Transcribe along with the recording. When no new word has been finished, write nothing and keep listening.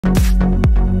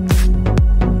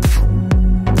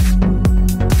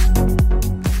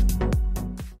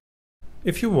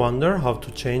If you wonder how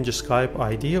to change a Skype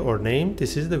ID or name,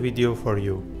 this is the video for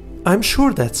you. I'm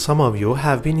sure that some of you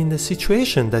have been in the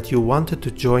situation that you wanted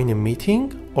to join a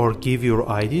meeting or give your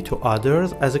ID to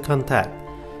others as a contact.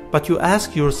 But you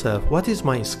ask yourself, what is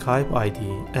my Skype ID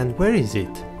and where is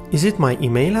it? Is it my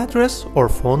email address or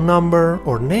phone number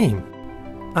or name?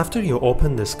 After you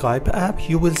open the Skype app,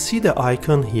 you will see the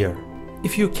icon here.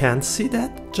 If you can't see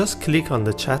that, just click on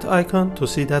the chat icon to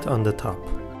see that on the top.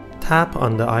 Tap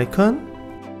on the icon.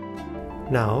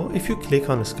 Now, if you click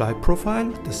on Skype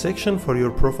profile, the section for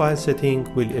your profile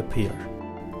setting will appear.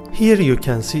 Here you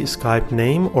can see Skype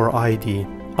name or ID.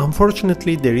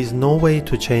 Unfortunately, there is no way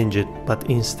to change it, but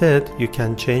instead you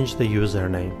can change the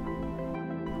username.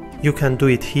 You can do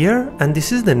it here, and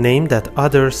this is the name that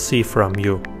others see from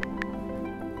you.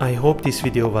 I hope this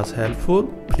video was helpful.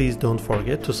 Please don't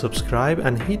forget to subscribe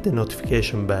and hit the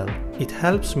notification bell. It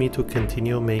helps me to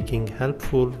continue making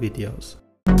helpful videos.